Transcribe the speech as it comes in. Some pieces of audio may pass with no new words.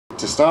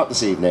to start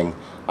this evening,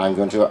 I'm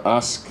going to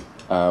ask,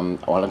 I'm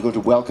going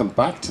to welcome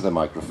back to the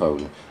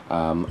microphone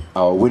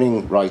our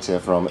winning writer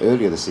from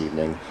earlier this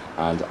evening,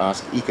 and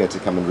ask Ica to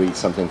come and read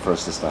something for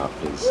us to start,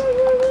 please.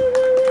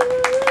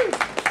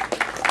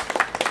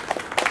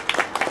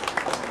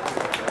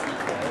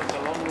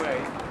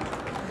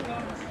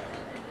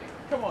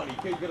 Come on,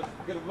 Ica, you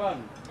gotta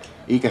run.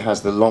 Ica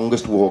has the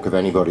longest walk of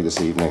anybody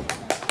this evening,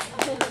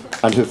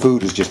 and her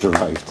food has just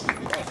arrived.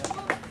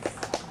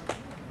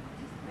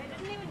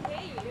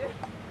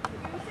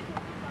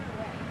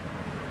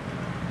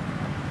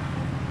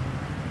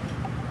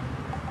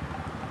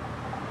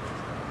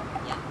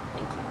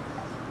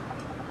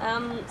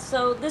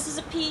 So this is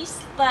a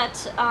piece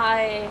that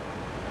I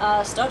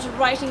started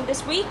writing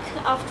this week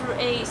after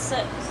a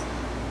set.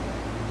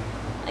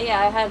 Yeah,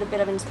 I had a bit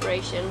of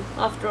inspiration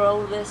after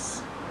all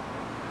this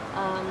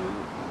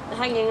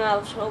hanging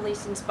out, all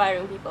these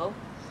inspiring people.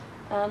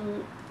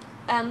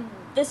 And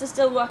this is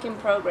still work in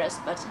progress,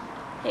 but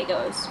here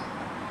goes.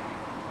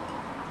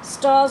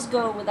 Stars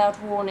go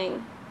without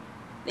warning.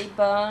 They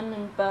burn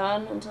and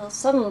burn until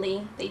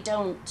suddenly they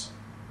don't.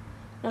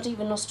 Not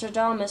even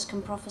Nostradamus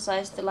can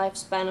prophesy the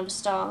lifespan of a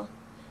star,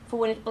 for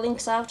when it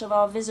blinks out of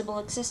our visible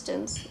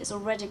existence, it's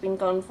already been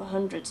gone for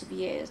hundreds of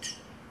years.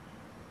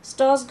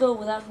 Stars go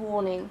without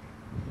warning.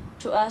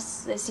 To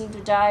us, they seem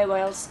to die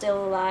while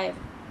still alive.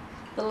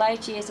 The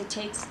light years it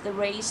takes the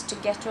rays to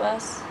get to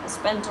us are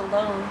spent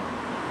alone,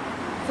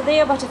 for they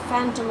are but a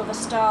phantom of a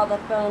star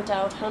that burnt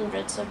out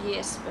hundreds of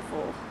years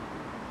before.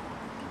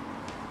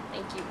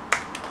 Thank you.